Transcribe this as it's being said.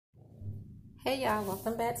Hey y'all,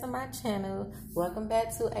 welcome back to my channel. Welcome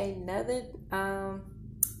back to another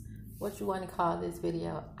what you want to call this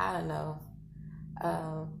video? I don't know.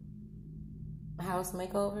 House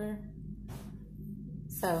makeover.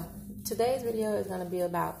 So today's video is going to be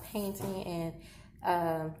about painting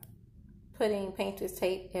and putting painter's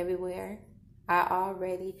tape everywhere. I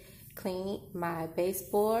already cleaned my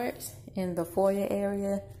baseboards in the foyer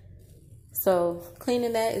area. So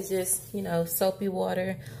cleaning that is just, you know, soapy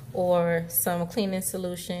water or some cleaning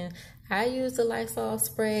solution. I use the Lysol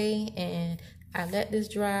spray and I let this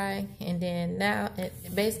dry, and then now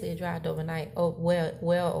it basically dried overnight,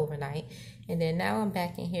 well overnight. And then now I'm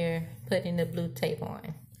back in here putting the blue tape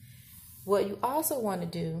on. What you also want to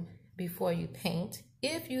do before you paint,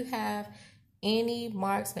 if you have any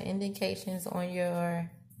marks or indications on your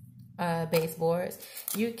baseboards,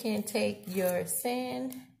 you can take your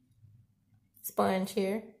sand sponge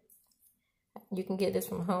here. You can get this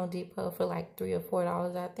from Home Depot for like $3 or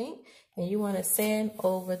 $4, I think. And you want to sand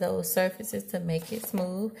over those surfaces to make it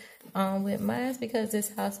smooth. With mine, because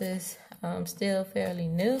this house is still fairly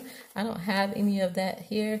new, I don't have any of that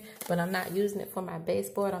here, but I'm not using it for my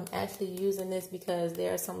baseboard. I'm actually using this because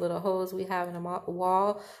there are some little holes we have in the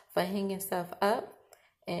wall for hanging stuff up.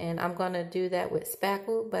 And I'm going to do that with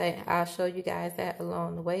spackle, but I'll show you guys that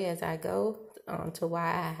along the way as I go to why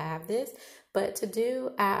I have this. But to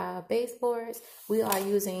do our baseboards, we are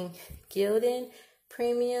using Glidden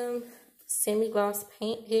Premium Semi-Gloss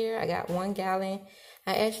Paint here. I got 1 gallon.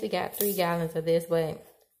 I actually got 3 gallons of this, but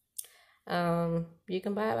you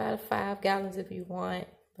can buy about 5 gallons if you want.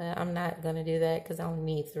 But I'm not going to do that because I only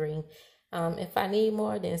need 3. If I need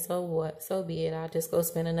more, then so what? So be it. I'll just go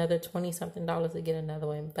spend another $20-something to get another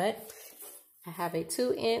one. But I have a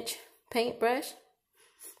 2-inch paintbrush.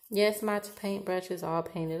 Yes, my paintbrush is all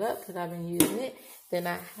painted up because I've been using it. Then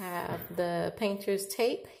I have the painter's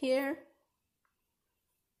tape here.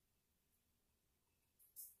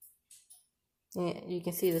 And you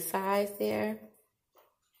can see the size there.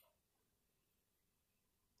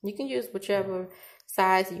 You can use whichever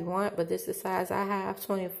size you want, but this is the size I have,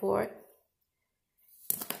 24.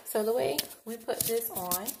 So the way we put this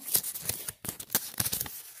on,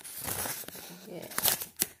 yeah,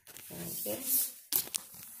 thank you.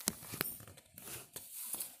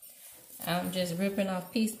 I'm just ripping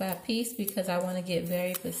off piece by piece because I want to get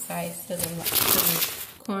very precise to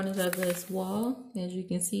the corners of this wall, as you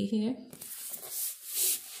can see here.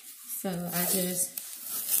 So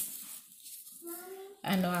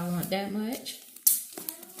I know I want that much.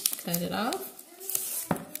 Cut it off.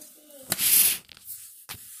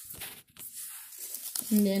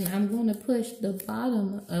 And then I'm going to push the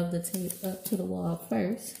bottom of the tape up to the wall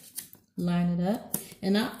first. Line it up.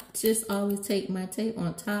 And I just always take my tape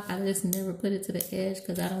on top. I just never put it to the edge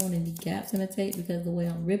because I don't want any gaps in the tape because of the way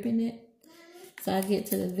I'm ripping it. So I get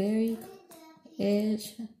to the very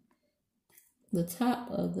edge, the top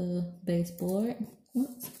of the baseboard.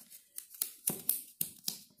 Oops.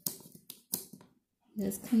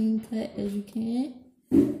 As clean cut as you can.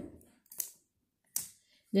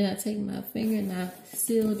 Then I take my finger and I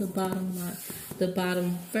seal the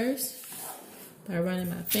bottom first by running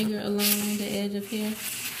my finger along the edge of here.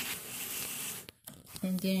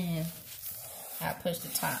 And then I push the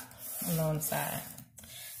top along the side.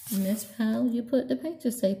 And that's how you put the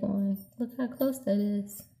painter's tape on. Look how close that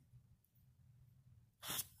is.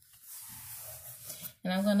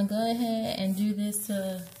 And I'm going to go ahead and do this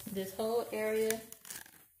to this whole area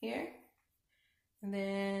here. And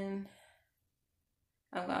then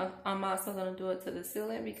I'm also going to do it to the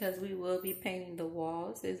ceiling because we will be painting the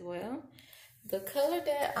walls as well. The color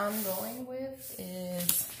that I'm going with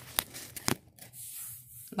is,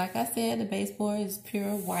 like I said, the baseboard is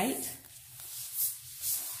pure white.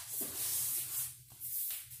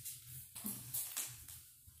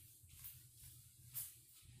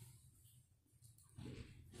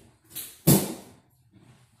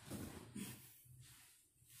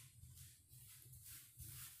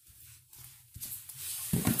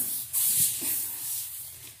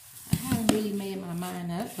 Really made my mind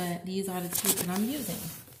up, but these are the 2 that I'm using.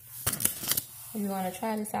 We're going to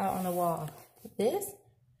try this out on the wall. This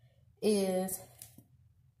is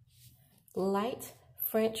light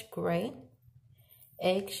French gray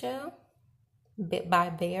eggshell by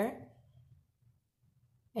Bear,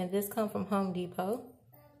 and this comes from Home Depot,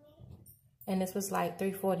 and this was like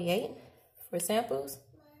 $3.48 for samples.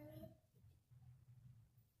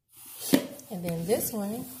 And then this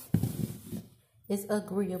one is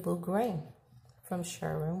Agreeable Gray from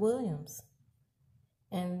Sherwin-Williams.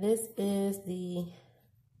 And this is the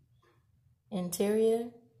interior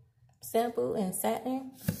sample in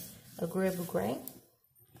satin, Agreeable Gray.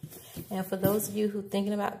 And for those of you who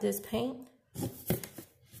thinking about this paint,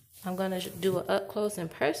 I'm going to do an up close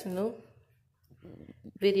and personal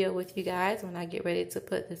video with you guys when I get ready to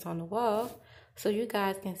put this on the wall, so you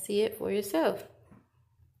guys can see it for yourself.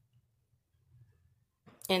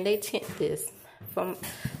 And they tint this. From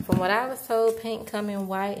what I was told, paint come in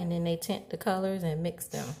white and then they tint the colors and mix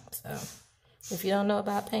them. So if you don't know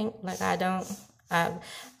about paint, like I don't,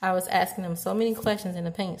 I was asking them so many questions in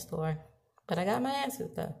the paint store, but I got my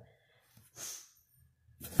answers though.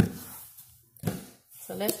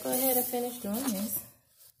 So let's go ahead and finish doing this,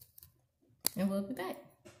 and we'll be back.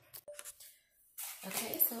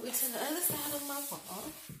 Okay, so we're to the other side of my wall,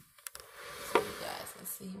 so you guys can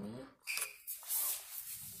see me.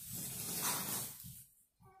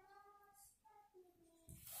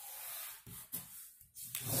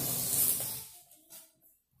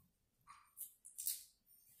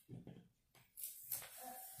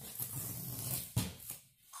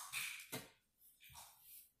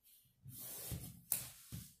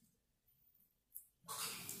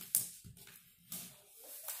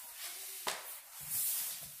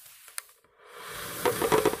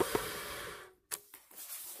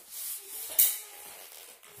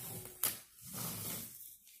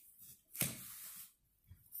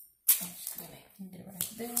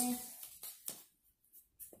 There.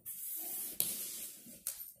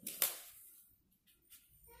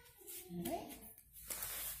 Alright.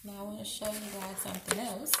 Now I want to show you guys something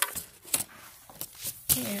else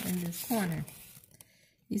here in this corner.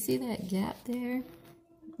 You see that gap there?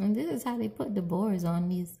 And this is how they put the boards on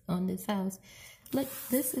this house. Look,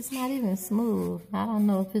 this is not even smooth. I don't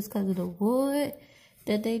know if it's because of the wood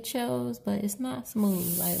that they chose, but it's not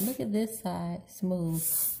smooth. Like, look at this side, smooth,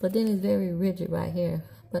 but then it's very rigid right here.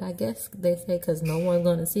 But I guess they say because no one's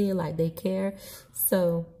gonna see it, like they care.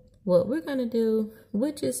 So what we're gonna do,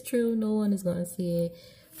 which is true, no one is gonna see it,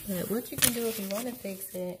 but what you can do if you want to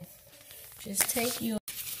fix it, just take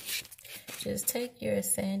your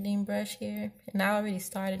sanding brush here, and I already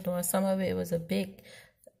started doing some of it. It was a big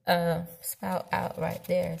spout out right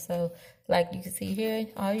there, so like you can see here,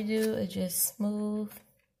 all you do is just smooth.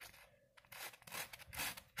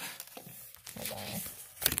 Hold on.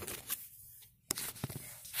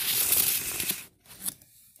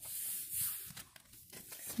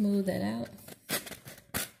 Smooth that out.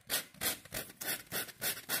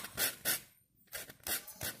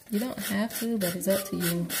 You don't have to, but it's up to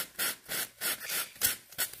you.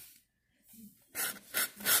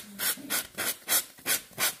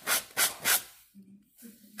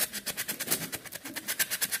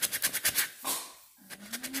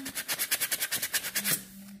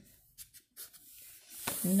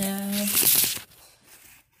 Now,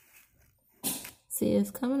 see,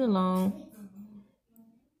 it's coming along,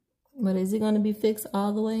 but is it going to be fixed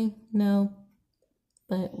all the way? No,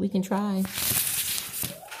 but we can try.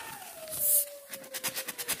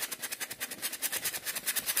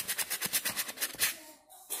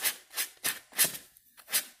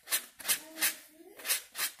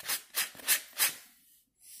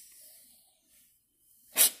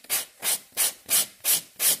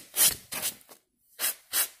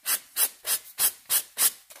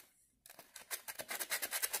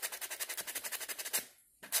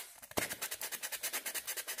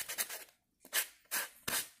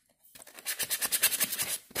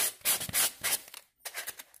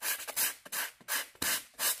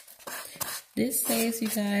 This saves you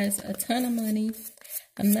guys a ton of money.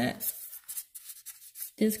 I'm not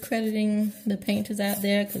discrediting the painters out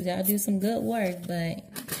there because y'all do some good work, but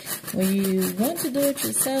when you want to do it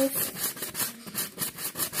yourself,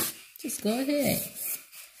 just go ahead.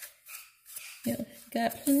 You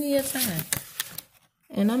got plenty of time.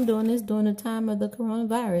 And I'm doing this during the time of the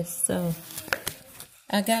coronavirus, so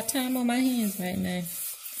I got time on my hands right now.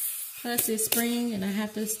 Plus it's spring and I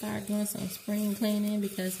have to start doing some spring cleaning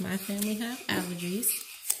because my family have allergies.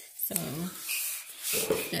 So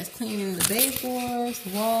that's cleaning the baseboards, the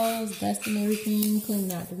walls, dusting everything,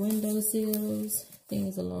 cleaning out the window sills,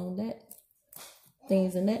 things along that,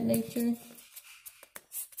 things in that nature.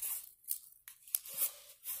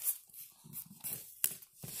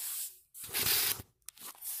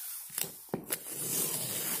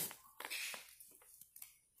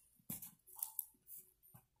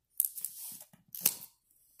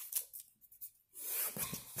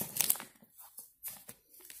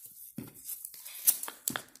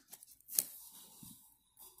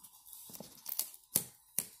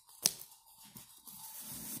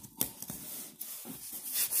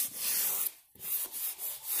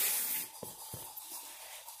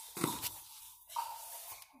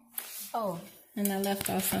 Oh, and I left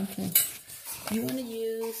off something. You want to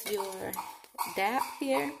use your Dap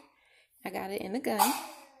here, I got it in the gun.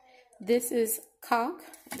 This is caulk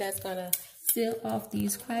that's gonna seal off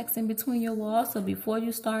these cracks in between your walls. So before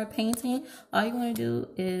you start painting, all you want to do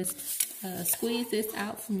is squeeze this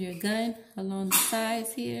out from your gun along the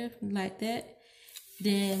sides here, like that.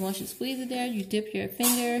 Then once you squeeze it there, you dip your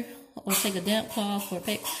finger or take a damp cloth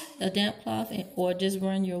or just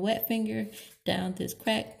run your wet finger down this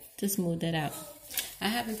crack to smooth that out. I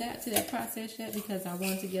haven't got to that process yet because I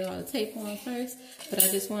wanted to get all the tape on first, but I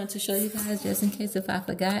just wanted to show you guys just in case if I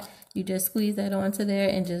forgot. You just squeeze that onto there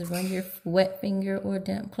and just run your wet finger or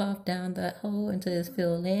damp cloth down that hole until it's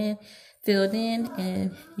filled in,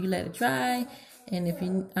 and you let it dry. And if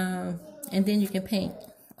you and then you can paint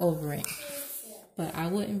over it. But I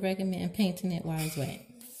wouldn't recommend painting it while it's wet.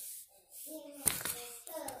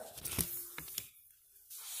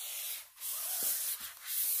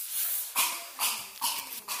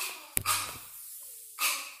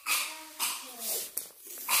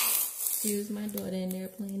 Here's my daughter in there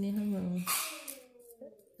playing in her room.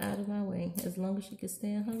 Out of my way. As long as she can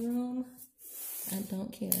stay in her room, I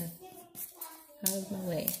don't care. Out of my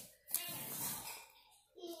way.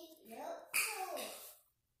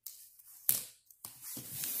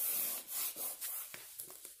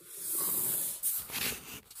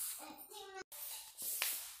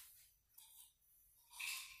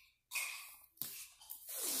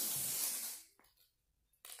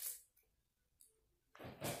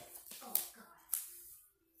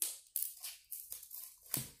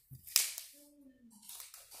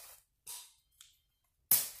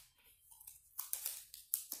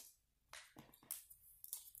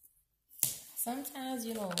 Sometimes,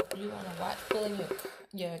 you want to watch pulling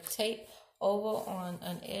your tape over on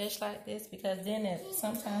an edge like this because then it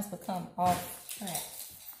sometimes become off track.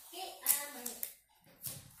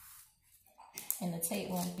 And the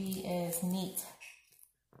tape won't be as neat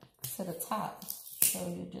to the top. So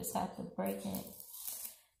you just have to break it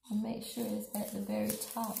and make sure it's at the very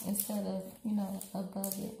top instead of,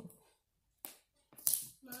 above it.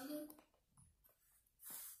 Mama?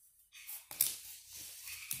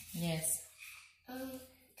 Yes.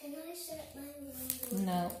 Can I shut my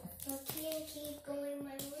window? No. I can't keep going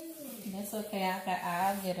my window. That's okay.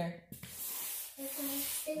 I'll get her. I can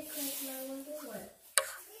still close my window. What?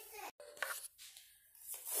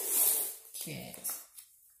 Kids.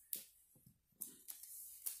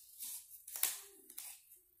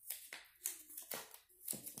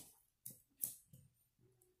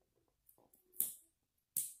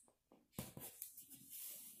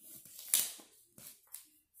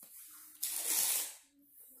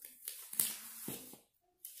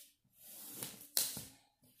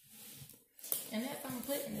 And as I'm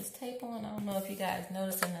putting this tape on, I don't know if you guys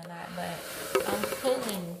noticing or not, but I'm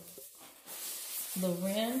pulling the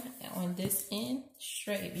rim on this end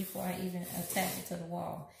straight before I even attach it to the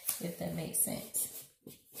wall, if that makes sense.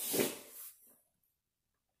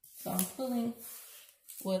 So I'm pulling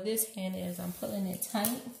where this hand is, I'm pulling it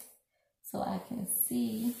tight so I can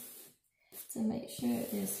see to make sure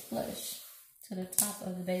it's flush to the top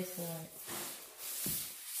of the baseboard.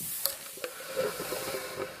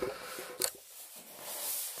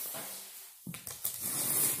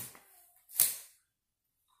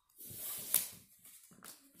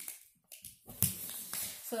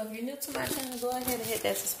 So if you're new to my channel, go ahead and hit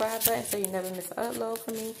that subscribe button so you never miss an upload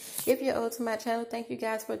from me. If you're old to my channel, thank you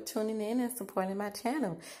guys for tuning in and supporting my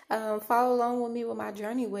channel. Follow along with me with my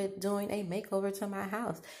journey with doing a makeover to my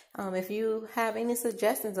house. If you have any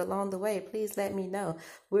suggestions along the way, please let me know.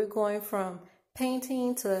 We're going from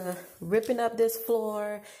painting to ripping up this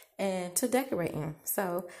floor and to decorating.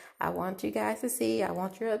 So I want you guys to see. I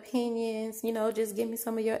want your opinions. Just give me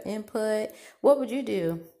some of your input. What would you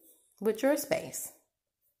do with your space?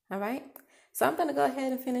 All right, so I'm going to go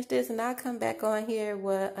ahead and finish this, and I'll come back on here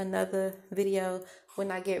with another video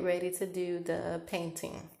when I get ready to do the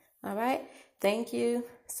painting. All right, thank you.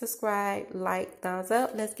 Subscribe, like, thumbs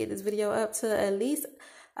up. Let's get this video up to at least,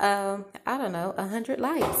 100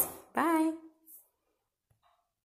 likes. Bye.